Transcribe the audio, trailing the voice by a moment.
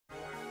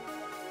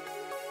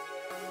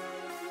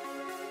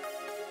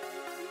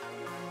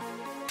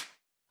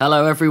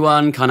Hello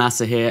everyone,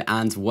 Kanasa here,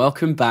 and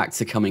welcome back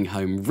to Coming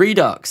Home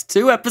Redux.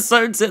 2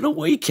 episodes in a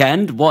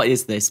weekend? What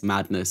is this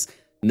madness?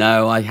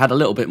 No, I had a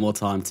little bit more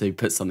time to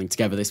put something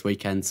together this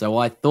weekend, so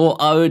I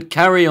thought I would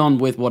carry on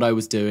with what I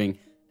was doing,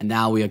 and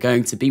now we are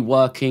going to be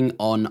working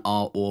on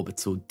our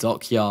Orbital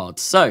Dockyard.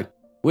 So,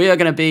 we are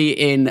going to be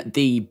in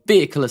the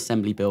vehicle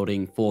assembly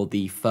building for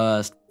the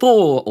first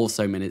 4 or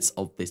so minutes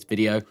of this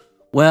video,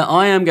 where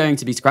I am going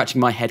to be scratching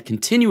my head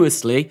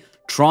continuously,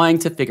 trying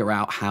to figure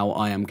out how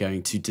I am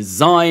going to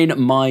design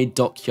my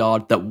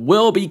dockyard that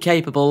will be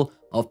capable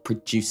of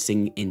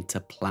producing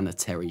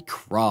interplanetary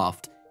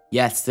craft.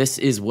 Yes, this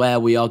is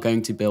where we are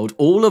going to build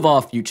all of our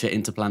future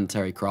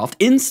interplanetary craft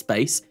in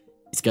space.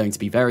 It's going to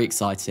be very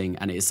exciting,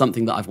 and it is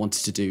something that I've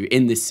wanted to do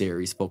in this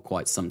series for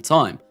quite some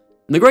time.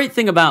 And the great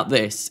thing about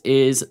this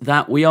is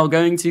that we are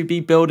going to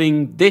be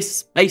building this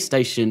space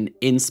station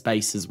in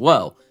space as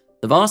well.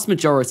 The vast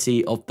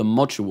majority of the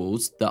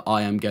modules that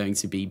I am going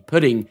to be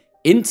putting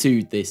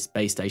into this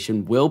space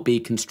station will be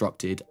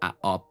constructed at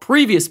our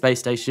previous space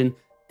station,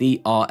 the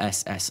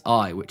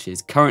RSSI, which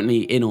is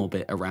currently in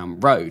orbit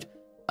around Rode.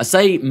 I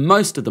say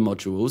most of the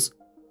modules.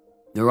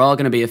 There are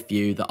going to be a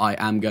few that I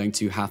am going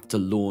to have to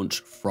launch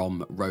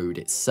from Rode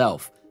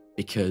itself,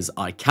 because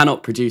I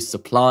cannot produce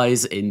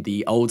supplies in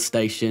the old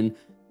station,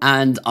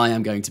 and I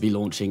am going to be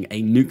launching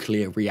a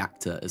nuclear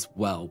reactor as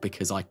well,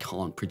 because I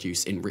can't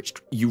produce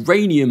enriched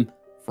uranium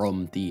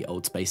from the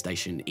old space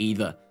station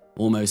either.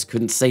 Almost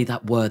couldn't say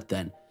that word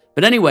then.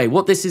 But anyway,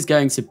 what this is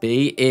going to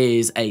be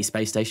is a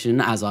space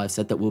station, as I've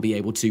said, that will be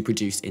able to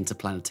produce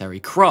interplanetary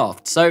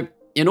craft. So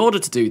in order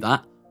to do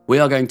that, we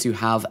are going to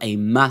have a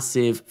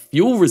massive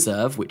fuel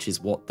reserve, which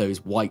is what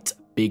those white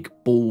big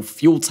ball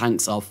fuel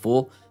tanks are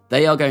for.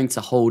 They are going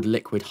to hold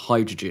liquid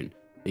hydrogen,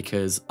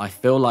 because I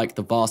feel like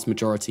the vast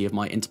majority of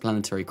my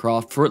interplanetary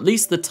craft, for at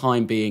least the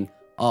time being,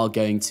 are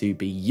going to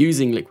be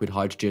using liquid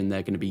hydrogen.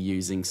 They're going to be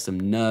using some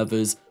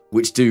nervers,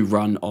 which do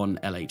run on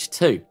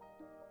LH2.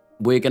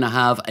 We're going to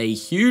have a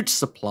huge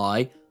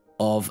supply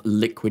of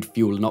liquid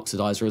fuel and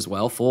oxidizer as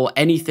well for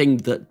anything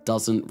that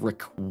doesn't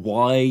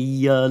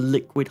require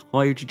liquid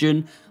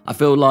hydrogen. I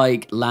feel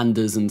like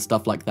landers and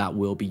stuff like that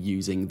will be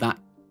using that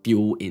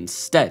fuel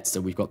instead.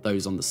 So we've got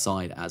those on the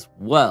side as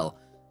well.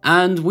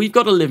 And we've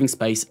got a living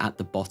space at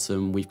the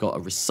bottom. We've got a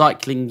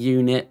recycling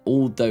unit,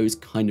 all those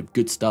kind of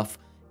good stuff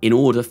in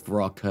order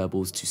for our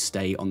Kerbals to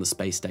stay on the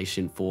space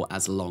station for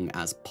as long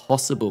as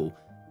possible,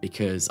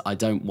 because I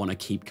don't want to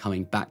keep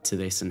coming back to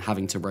this and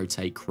having to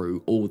rotate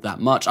crew all that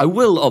much. I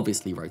will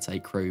obviously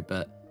rotate crew,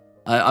 but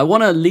I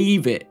want to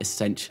leave it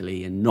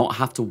essentially and not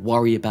have to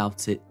worry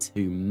about it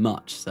too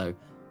much. So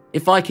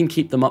if I can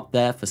keep them up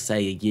there for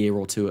say a year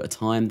or 2 at a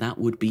time, that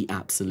would be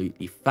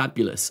absolutely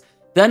fabulous.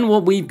 Then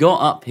what we've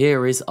got up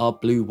here is our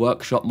blue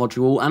workshop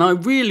module, and I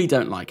really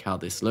don't like how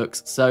this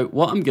looks. So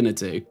what I'm going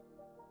to do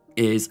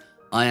is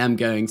I am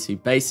going to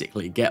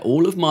basically get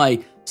all of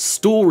my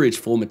storage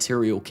for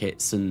material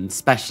kits and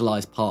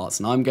specialized parts,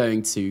 and I'm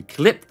going to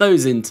clip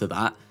those into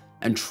that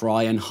and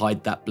try and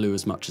hide that blue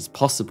as much as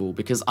possible,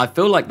 because I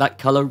feel like that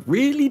color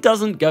really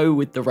doesn't go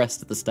with the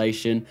rest of the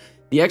station.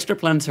 The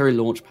extraplanetary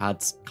launch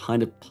pads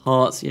kind of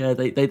parts, yeah,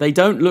 they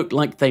don't look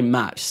like they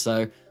match,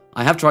 so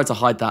I have tried to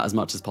hide that as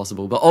much as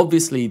possible. But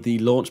obviously the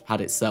launch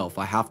pad itself,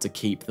 I have to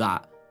keep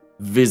that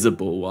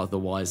visible,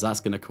 otherwise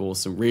that's going to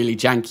cause some really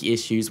janky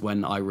issues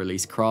when I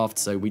release craft.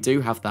 So we do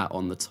have that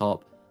on the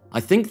top. I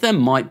think there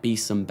might be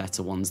some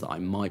better ones that I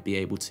might be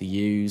able to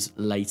use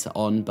later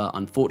on, but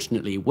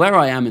unfortunately where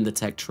I am in the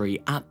tech tree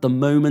at the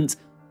moment,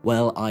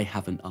 well, I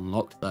haven't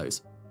unlocked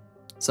those.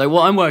 So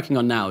what I'm working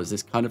on now is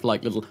this kind of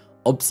like little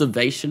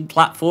observation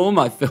platform,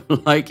 I feel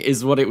like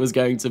is what it was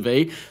going to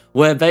be,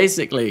 where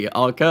basically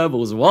our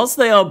Kerbals, whilst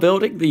they are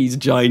building these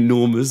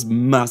ginormous,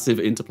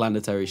 massive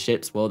interplanetary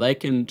ships, well, they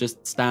can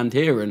just stand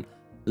here and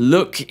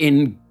look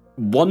in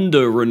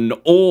wonder and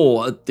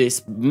awe at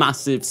this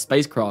massive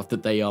spacecraft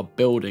that they are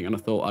building. And I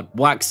thought I'd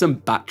whack some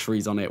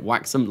batteries on it,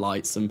 whack some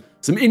lights,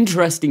 some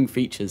interesting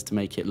features to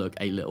make it look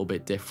a little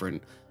bit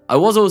different. I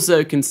was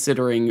also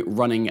considering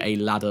running a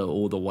ladder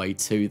all the way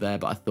to there,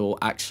 but I thought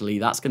actually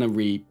that's going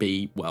to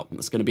be, well,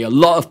 that's going to be a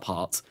lot of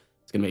parts.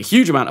 It's going to be a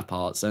huge amount of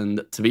parts,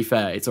 and to be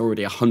fair, it's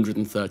already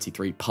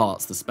 133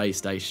 parts, the space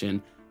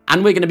station,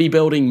 and we're going to be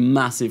building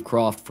massive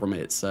craft from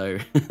it, so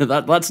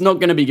that's not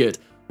going to be good.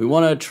 We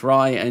want to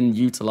try and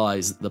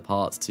utilize the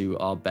parts to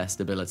our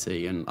best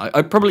ability, and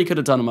I probably could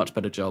have done a much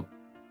better job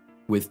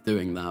with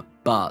doing that,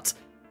 but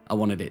I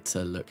wanted it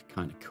to look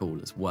kind of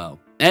cool as well.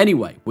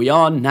 Anyway, we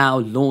are now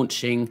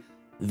launching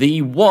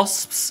the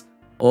Wasps,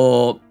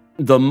 or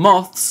the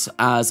Moths,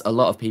 as a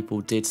lot of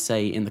people did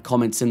say in the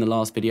comments in the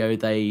last video.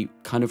 They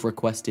kind of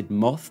requested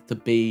Moth to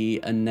be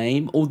a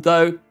name,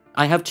 although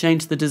I have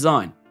changed the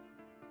design.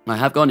 I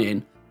have gone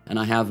in and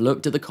I have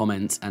looked at the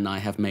comments and I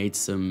have made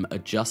some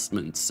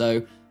adjustments.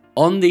 So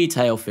on the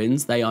tail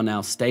fins, they are now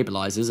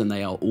stabilizers and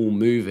they are all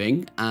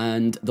moving,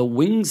 and the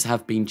wings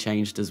have been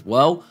changed as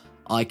well.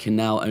 I can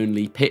now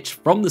only pitch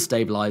from the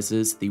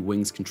stabilizers, the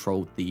wings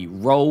control the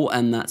roll,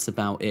 and that's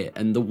about it.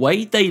 And the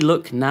way they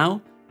look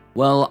now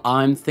Well,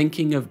 I'm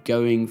thinking of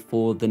going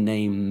for the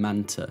name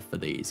Manta for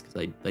these,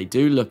 because they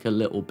do look a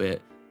little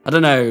bit, I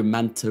don't know,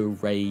 Manta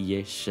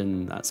Ray-ish,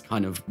 and that's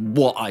kind of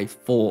what I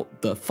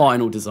thought the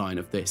final design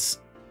of this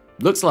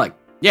looks like.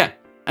 Yeah,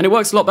 and it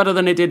works a lot better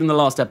than it did in the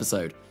last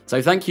episode.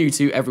 So thank you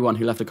to everyone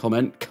who left a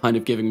comment, kind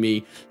of giving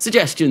me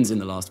suggestions in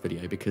the last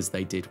video, because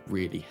they did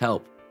really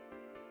help.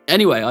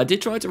 Anyway, I did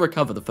try to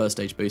recover the first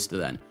stage booster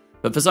then,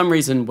 but for some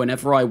reason,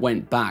 whenever I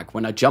went back,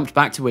 when I jumped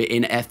back to it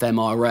in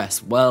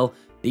FMRS, well,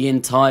 the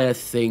entire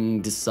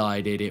thing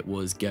decided it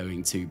was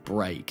going to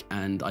break,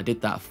 and I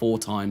did that 4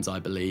 times, I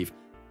believe,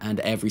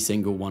 and every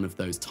single one of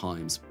those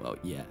times, well,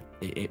 yeah,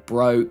 it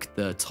broke,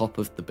 the top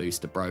of the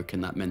booster broke,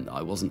 and that meant that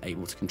I wasn't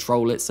able to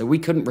control it, so we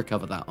couldn't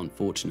recover that,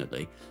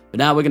 unfortunately. But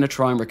now we're going to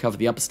try and recover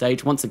the upper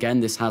stage. Once again,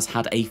 this has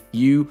had a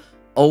few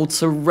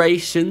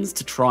alterations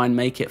to try and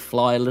make it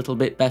fly a little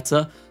bit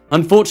better.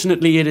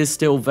 Unfortunately, it is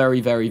still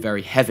very, very,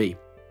 very heavy,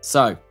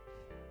 so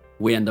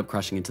we end up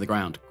crashing into the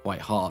ground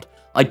quite hard.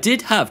 I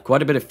did have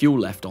quite a bit of fuel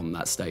left on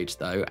that stage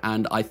though,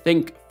 and I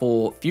think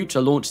for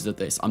future launches of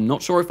this, I'm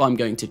not sure if I'm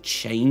going to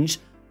change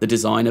the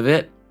design of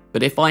it,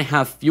 but if I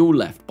have fuel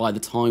left by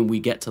the time we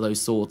get to those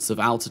sorts of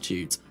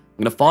altitudes,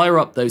 I'm going to fire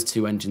up those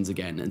 2 engines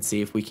again and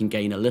see if we can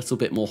gain a little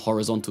bit more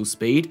horizontal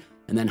speed,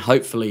 and then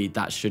hopefully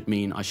that should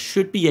mean I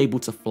should be able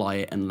to fly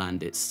it and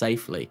land it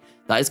safely.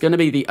 That is going to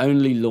be the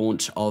only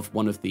launch of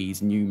one of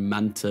these new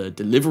Manta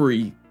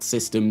delivery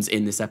systems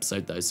in this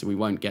episode though, so we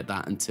won't get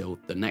that until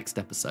the next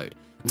episode.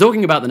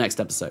 Talking about the next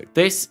episode,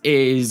 this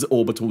is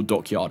Orbital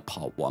Dockyard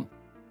Part 1.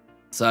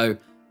 So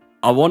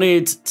I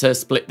wanted to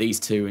split these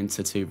two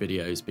into 2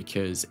 videos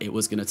because it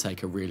was going to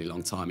take a really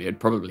long time. It would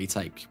probably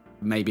take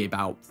maybe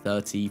about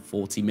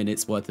 30-40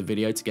 minutes worth of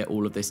video to get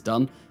all of this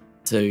done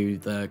to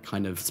the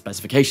kind of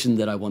specification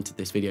that I wanted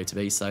this video to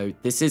be. So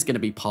this is going to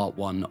be part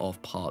 1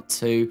 of part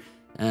 2.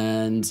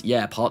 And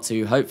yeah, part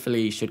 2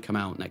 hopefully should come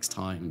out next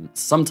time,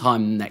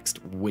 sometime next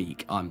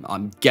week,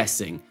 I'm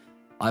guessing.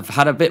 I've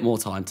had a bit more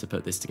time to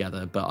put this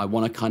together, but I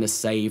want to kind of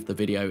save the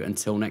video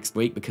until next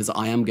week because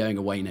I am going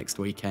away next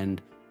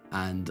weekend,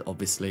 and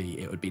obviously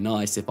it would be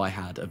nice if I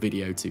had a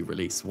video to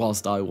release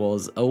whilst I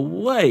was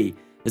away.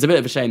 It's a bit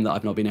of a shame that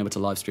I've not been able to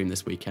live stream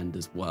this weekend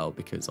as well,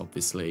 because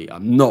obviously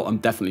I'm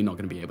definitely not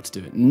going to be able to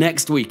do it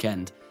next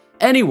weekend.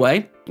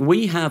 Anyway,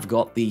 we have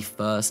got the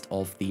first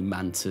of the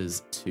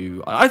Mantas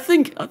to, I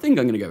think I'm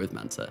going to go with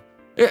Manta.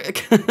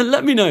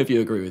 Let me know if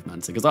you agree with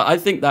Manta, because I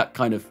think that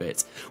kind of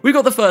fits. We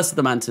got the first of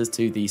the Mantas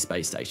to the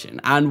space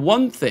station, and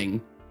one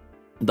thing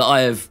that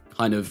I have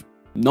kind of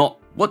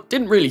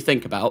didn't really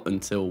think about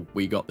until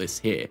we got this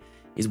here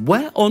is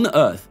where on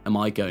earth am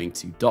I going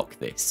to dock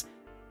this?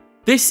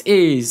 This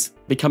is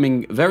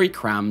becoming very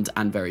crammed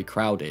and very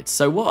crowded.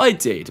 So what I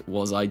did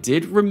was I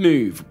did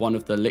remove one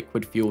of the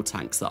liquid fuel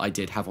tanks that I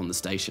did have on the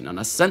station, and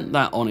I sent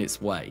that on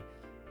its way.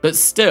 But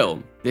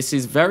still, this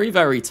is very,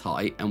 very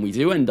tight, and we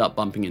do end up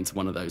bumping into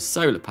one of those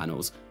solar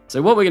panels.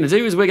 So what we're going to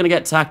do is we're going to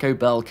get Taco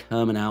Bell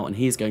coming out, and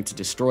he's going to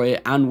destroy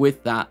it, and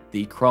with that,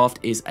 the craft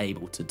is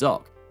able to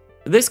dock.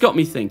 This got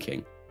me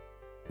thinking.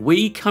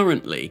 We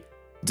currently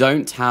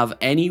don't have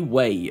any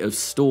way of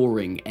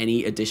storing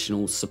any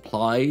additional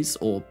supplies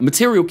or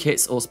material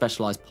kits or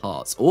specialized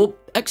parts or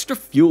extra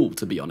fuel,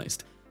 to be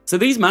honest. So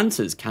these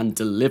Mantas can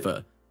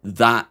deliver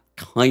that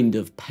kind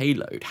of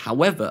payload.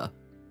 However,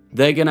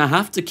 they're going to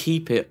have to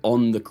keep it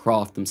on the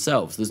craft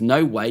themselves. There's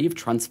no way of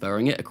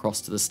transferring it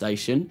across to the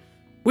station,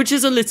 which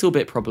is a little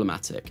bit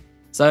problematic.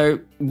 So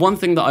one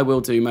thing that I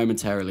will do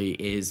momentarily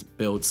is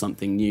build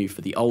something new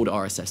for the old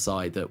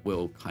RSSI that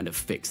will kind of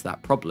fix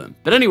that problem.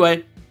 But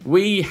anyway,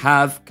 we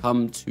have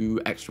come to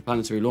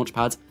extraplanetary launch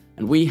pads,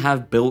 and we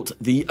have built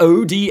the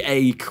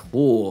ODA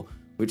core,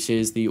 which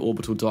is the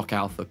Orbital Dock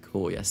Alpha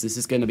core. Yes, this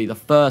is going to be the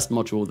first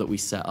module that we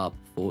set up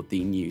for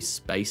the new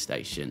space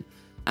station.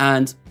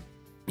 And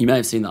you may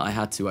have seen that I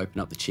had to open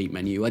up the cheat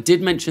menu. I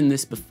did mention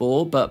this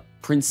before, but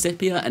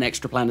Principia and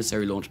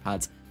extraplanetary launch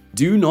pads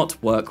do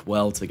not work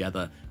well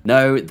together.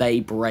 No,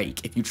 they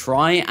break. If you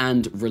try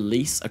and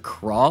release a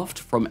craft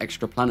from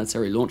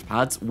extraplanetary launch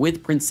pads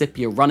with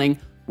Principia running,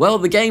 well,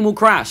 the game will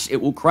crash. It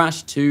will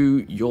crash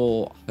to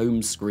your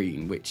home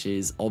screen, which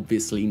is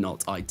obviously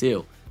not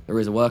ideal. There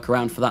is a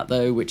workaround for that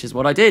though, which is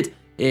what I did.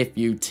 If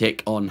you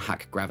tick on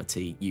Hack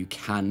Gravity, you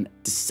can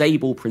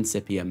disable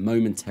Principia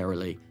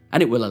momentarily,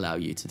 and it will allow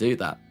you to do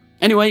that.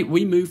 Anyway,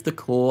 we moved the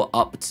core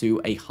up to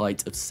a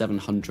height of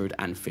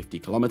 750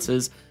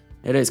 kilometers.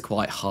 It is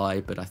quite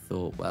high, but I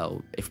thought,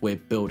 well, if we're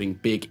building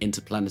big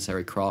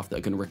interplanetary craft that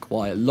are going to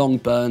require long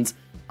burns,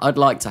 I'd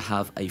like to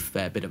have a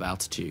fair bit of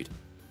altitude.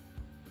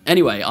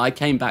 Anyway, I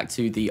came back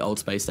to the old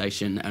space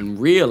station and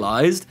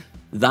realized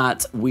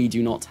that we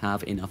do not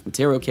have enough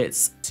material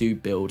kits to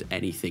build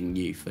anything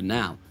new for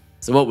now.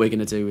 So what we're going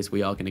to do is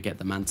we are going to get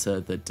the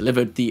Manta that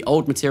delivered the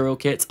old material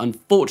kits.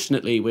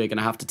 Unfortunately, we're going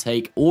to have to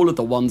take all of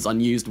the ones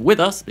unused with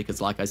us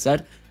because, like I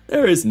said,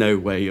 there is no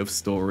way of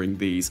storing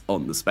these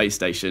on the space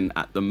station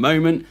at the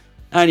moment.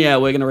 And yeah,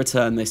 we're going to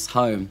return this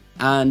home.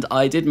 And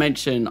I did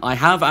mention I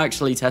have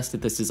actually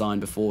tested this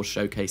design before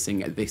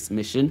showcasing this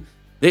mission.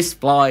 This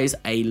flies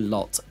a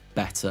lot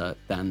better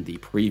than the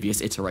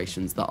previous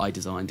iterations that I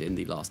designed in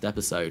the last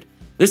episode.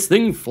 This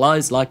thing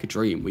flies like a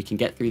dream. We can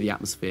get through the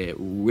atmosphere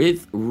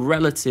with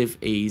relative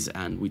ease,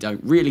 and we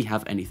don't really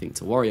have anything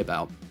to worry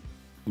about.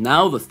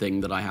 Now the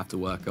thing that I have to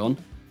work on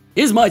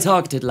is my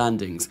targeted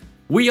landings.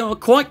 We are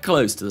quite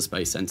close to the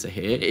Space Center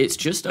here. It's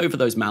just over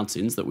those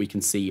mountains that we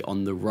can see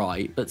on the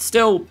right, but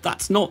still,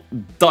 that's not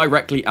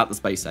directly at the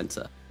Space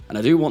Center. And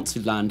I do want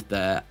to land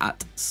there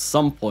at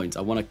some point.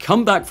 I want to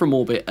come back from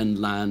orbit and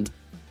land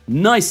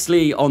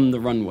nicely on the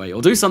runway,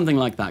 or do something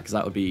like that, because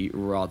that would be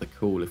rather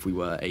cool if we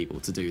were able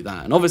to do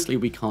that. And obviously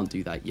we can't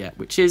do that yet,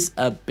 which is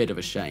a bit of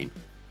a shame.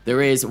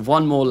 There is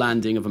one more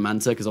landing of a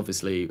Manta, because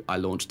obviously I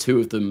launched 2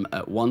 of them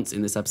at once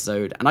in this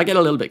episode, and I get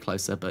a little bit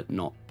closer, but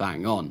not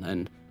bang on.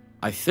 And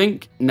I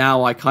think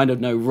now I kind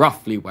of know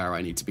roughly where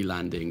I need to be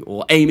landing,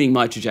 or aiming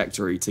my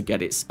trajectory to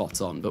get it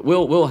spot on, but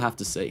we'll have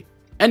to see.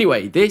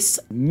 Anyway, this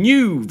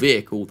new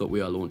vehicle that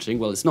we are launching,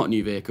 well, it's not a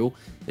new vehicle.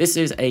 This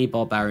is a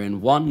Barbarian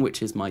 1,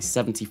 which is my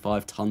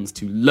 75 tons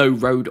to low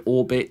road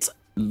orbit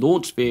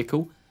launch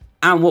vehicle.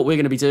 And what we're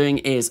going to be doing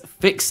is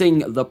fixing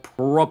the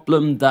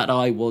problem that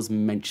I was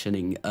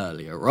mentioning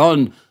earlier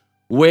on,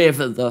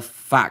 with the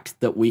fact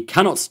that we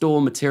cannot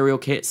store material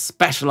kits,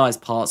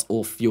 specialized parts,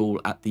 or fuel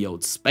at the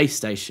old space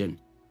station.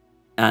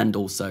 And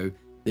also,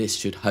 this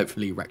should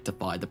hopefully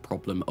rectify the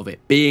problem of it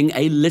being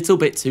a little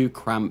bit too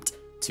cramped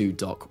to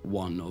dock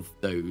one of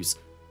those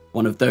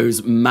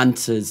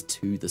mantas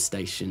to the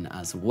station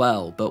as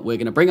well. But we're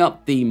going to bring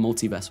up the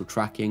multi-vessel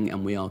tracking,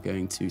 and we are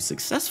going to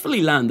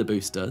successfully land the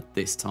booster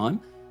this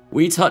time.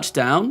 We touch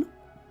down,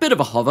 bit of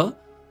a hover,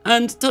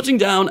 and touching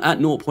down at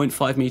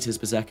 0.5 meters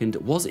per second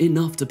was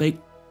enough to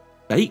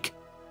bake?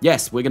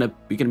 Yes, we're gonna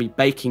be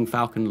baking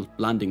Falcon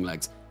landing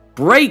legs.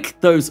 Break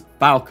those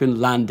Falcon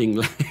landing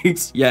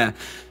legs. Yeah,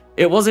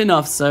 it was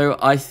enough, so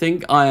I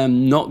think I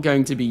am not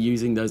going to be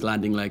using those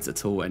landing legs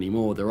at all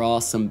anymore. There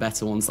are some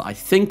better ones that I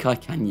think I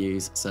can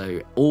use,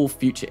 so all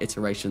future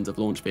iterations of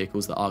launch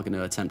vehicles that are going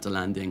to attempt a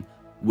landing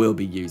will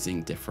be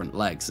using different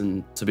legs.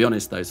 And to be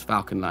honest, those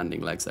Falcon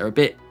landing legs, they're a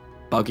bit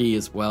buggy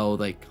as well.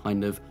 They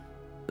kind of,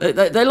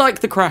 they like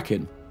the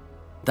Kraken.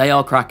 They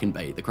are Kraken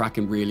bait. The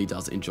Kraken really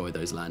does enjoy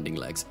those landing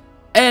legs.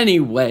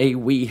 Anyway,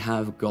 we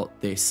have got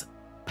this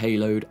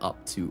payload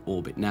up to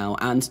orbit now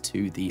and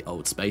to the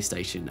old space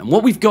station. And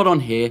what we've got on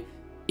here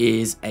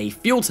is a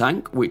fuel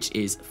tank, which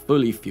is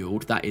fully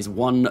fueled. That is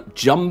one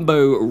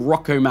jumbo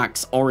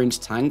Rockomax orange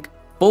tank,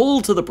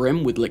 full to the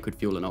brim with liquid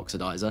fuel and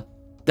oxidizer.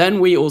 Then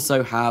we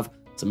also have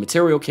some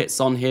material kits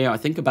on here. I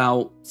think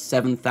about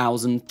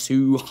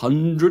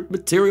 7,200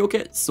 material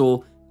kits,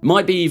 or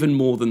might be even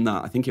more than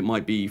that. I think it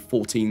might be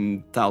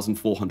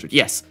 14,400.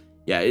 Yes,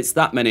 yeah, it's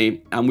that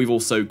many. And we've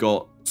also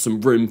got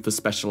some room for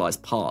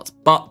specialized parts,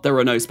 but there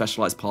are no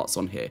specialized parts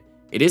on here.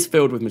 It is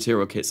filled with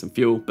material kits and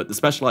fuel, but the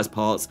specialized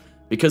parts,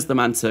 because the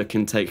Manta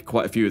can take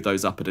quite a few of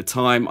those up at a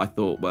time, I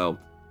thought, well,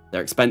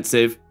 they're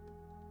expensive.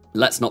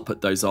 Let's not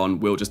put those on.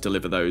 We'll just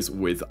deliver those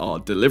with our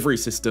delivery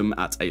system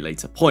at a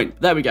later point.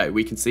 There we go.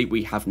 We can see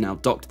we have now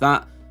docked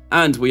that,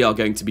 and we are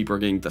going to be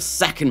bringing the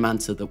second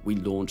Manta that we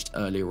launched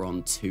earlier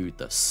on to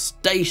the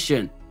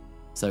station,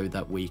 so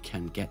that we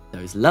can get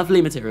those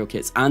lovely material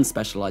kits and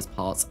specialized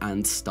parts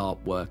and start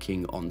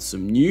working on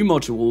some new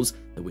modules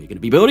that we're going to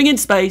be building in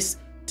space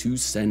to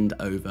send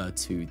over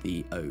to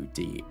the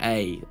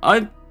ODA.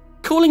 I'm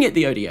calling it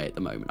the ODA at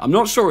the moment. I'm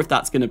not sure if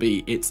that's going to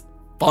be its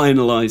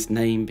finalized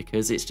name,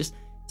 because it's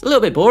a little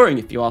bit boring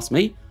if you ask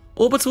me.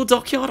 Orbital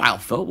Dockyard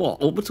Alpha?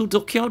 What? Orbital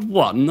Dockyard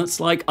 1?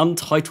 That's like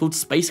untitled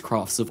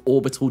spacecrafts of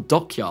orbital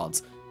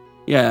dockyards.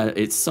 Yeah,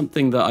 it's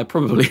something that I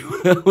probably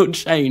will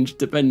change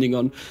depending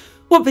on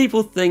what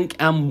people think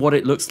and what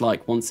it looks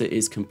like once it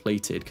is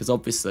completed, because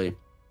obviously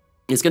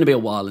it's going to be a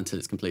while until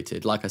it's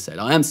completed. Like I said,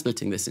 I am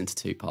splitting this into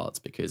 2 parts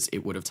because it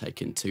would have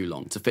taken too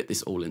long to fit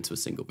this all into a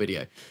single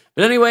video.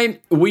 But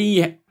anyway,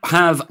 we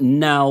have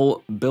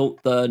now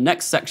built the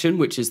next section,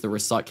 which is the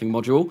recycling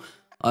module.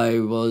 I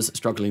was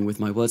struggling with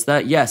my words there.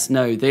 Yes,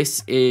 no,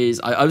 this is...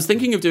 I was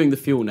thinking of doing the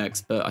fuel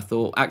next, but I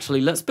thought, actually,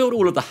 let's build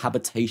all of the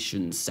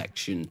habitation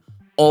section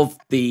of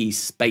the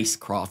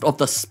spacecraft, of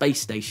the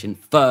space station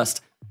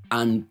first,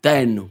 and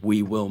then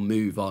we will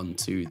move on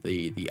to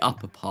the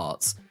upper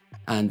parts.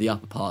 And the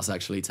upper parts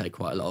actually take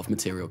quite a lot of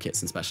material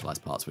kits and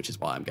specialized parts, which is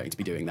why I'm going to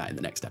be doing that in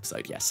the next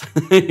episode, yes.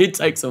 It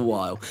takes a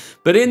while.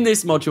 But in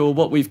this module,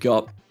 what we've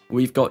got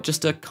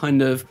just a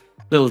kind of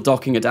little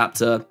docking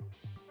adapter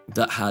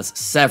that has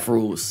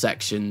several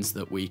sections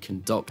that we can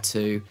dock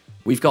to.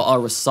 We've got our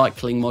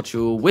recycling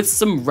module with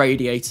some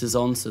radiators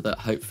on so that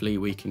hopefully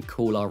we can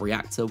cool our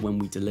reactor when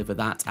we deliver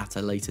that at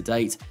a later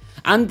date.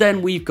 And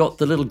then we've got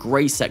the little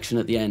grey section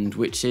at the end,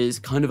 which is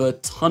kind of a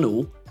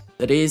tunnel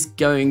that is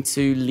going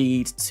to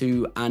lead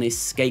to an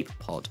escape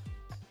pod.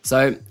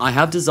 So I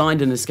have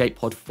designed an escape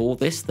pod for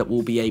this that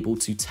will be able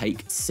to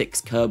take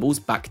 6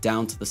 Kerbals back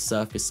down to the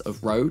surface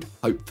of road,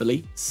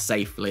 hopefully,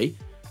 safely.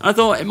 I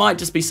thought it might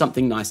just be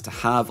something nice to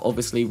have.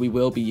 Obviously, we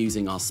will be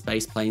using our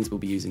space planes. We'll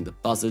be using the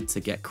Buzzard to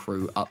get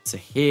crew up to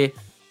here.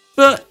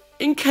 But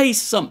in case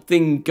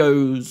something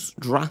goes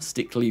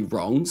drastically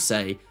wrong,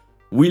 say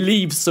we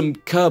leave some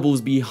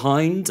Kerbals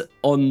behind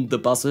on the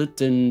buzzard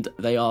and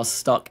they are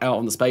stuck out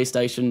on the space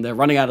station. They're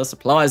running out of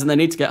supplies and they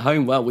need to get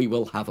home. Well, we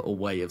will have a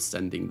way of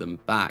sending them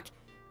back.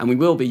 And we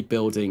will be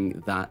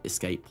building that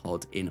escape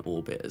pod in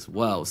orbit as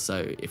well.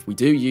 So if we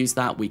do use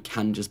that, we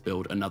can just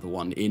build another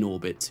one in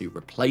orbit to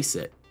replace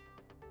it.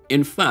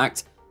 In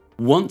fact,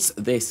 once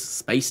this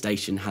space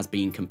station has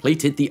been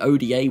completed, the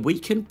ODA, we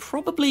can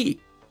probably,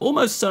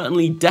 almost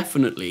certainly,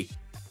 definitely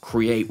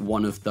create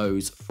one of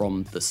those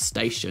from the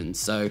station.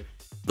 So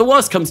the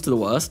worst comes to the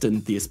worst,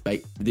 and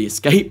the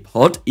escape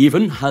pod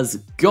even has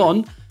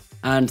gone,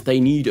 and they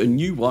need a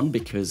new one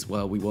because,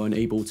 well, we weren't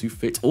able to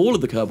fit all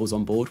of the Kerbals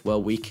on board.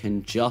 Well, we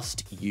can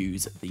just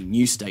use the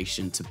new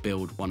station to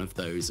build one of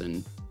those,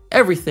 and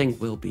everything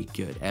will be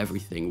good.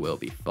 Everything will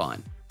be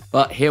fine.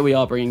 But here we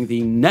are bringing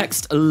the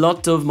next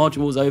lot of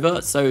modules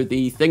over. So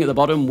the thing at the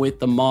bottom with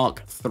the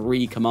Mark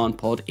III command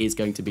pod is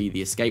going to be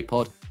the escape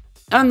pod.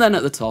 And then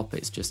at the top,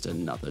 it's just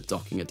another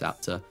docking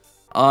adapter.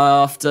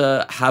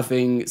 After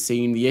having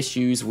seen the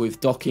issues with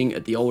docking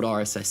at the old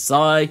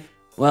RSSI,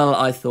 well,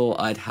 I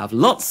thought I'd have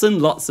lots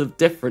and lots of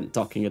different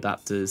docking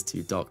adapters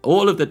to dock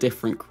all of the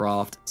different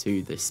craft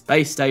to this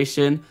space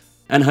station.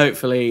 And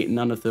hopefully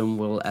none of them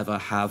will ever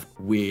have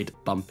weird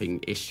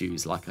bumping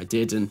issues like I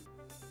did. And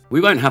we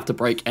won't have to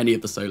break any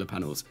of the solar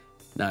panels.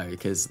 No,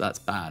 because that's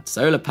bad.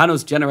 Solar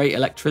panels generate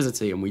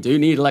electricity, and we do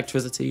need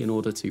electricity in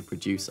order to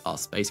produce our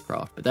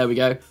spacecraft. But there we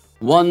go.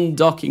 One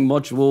docking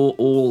module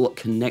all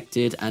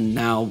connected, and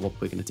now what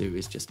we're going to do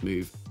is just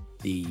move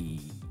the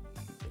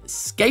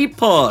escape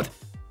pod.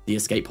 The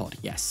escape pod,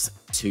 yes,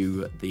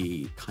 to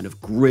the kind of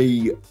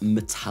grey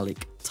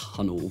metallic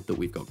tunnel that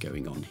we've got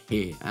going on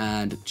here.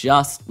 And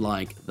just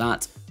like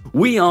that,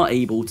 we are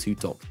able to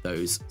dock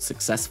those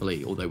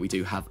successfully, although we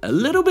do have a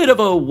little bit of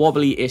a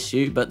wobbly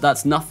issue, but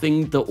that's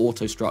nothing the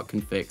AutoStruct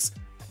can fix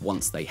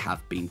once they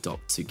have been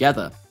docked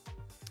together.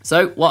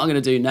 So what I'm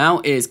going to do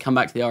now is come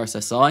back to the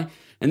RSSI.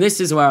 And this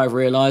is where I've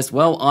realized,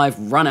 well,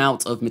 I've run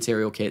out of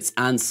material kits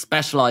and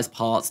specialized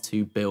parts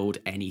to build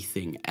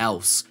anything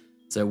else.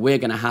 So we're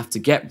going to have to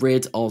get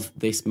rid of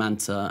this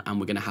Manta, and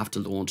we're going to have to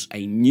launch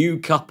a new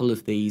couple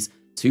of these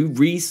to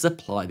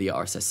resupply the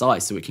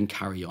RSSI so it can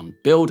carry on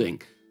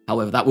building.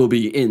 However, that will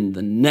be in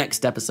the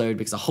next episode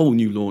because a whole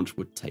new launch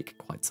would take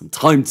quite some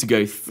time to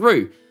go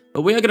through.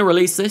 But we are going to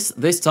release this.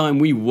 This time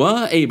we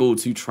were able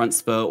to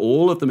transfer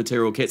all of the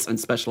material kits and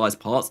specialized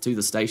parts to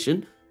the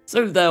station.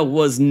 So there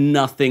was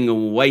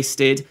nothing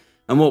wasted,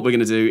 and what we're going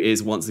to do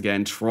is once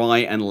again try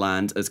and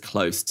land as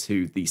close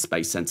to the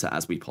Space Center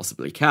as we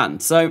possibly can.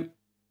 So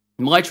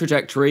my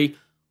trajectory,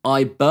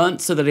 I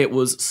burnt so that it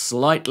was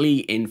slightly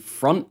in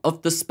front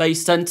of the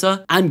Space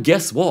Center, and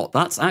guess what?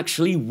 That's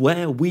actually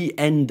where we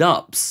end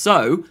up.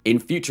 So in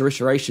future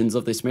iterations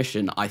of this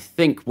mission, I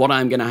think what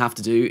I'm going to have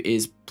to do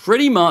is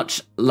pretty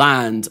much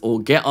land or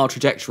get our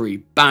trajectory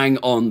bang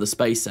on the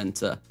Space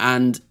Center.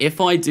 And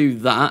if I do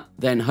that,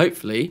 then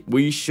hopefully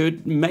we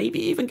should maybe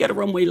even get a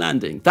runway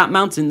landing. That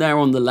mountain there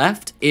on the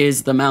left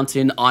is the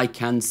mountain I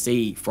can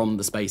see from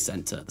the Space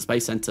Center. The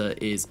Space Center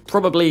is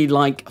probably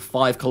like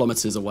 5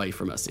 kilometers away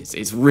from us.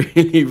 It's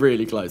really,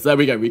 really close. There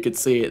we go. We could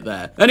see it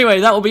there.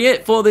 Anyway, that will be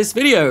it for this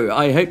video.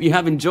 I hope you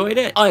have enjoyed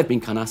it. I have been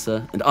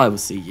Kanasa, and I will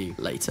see you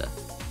later.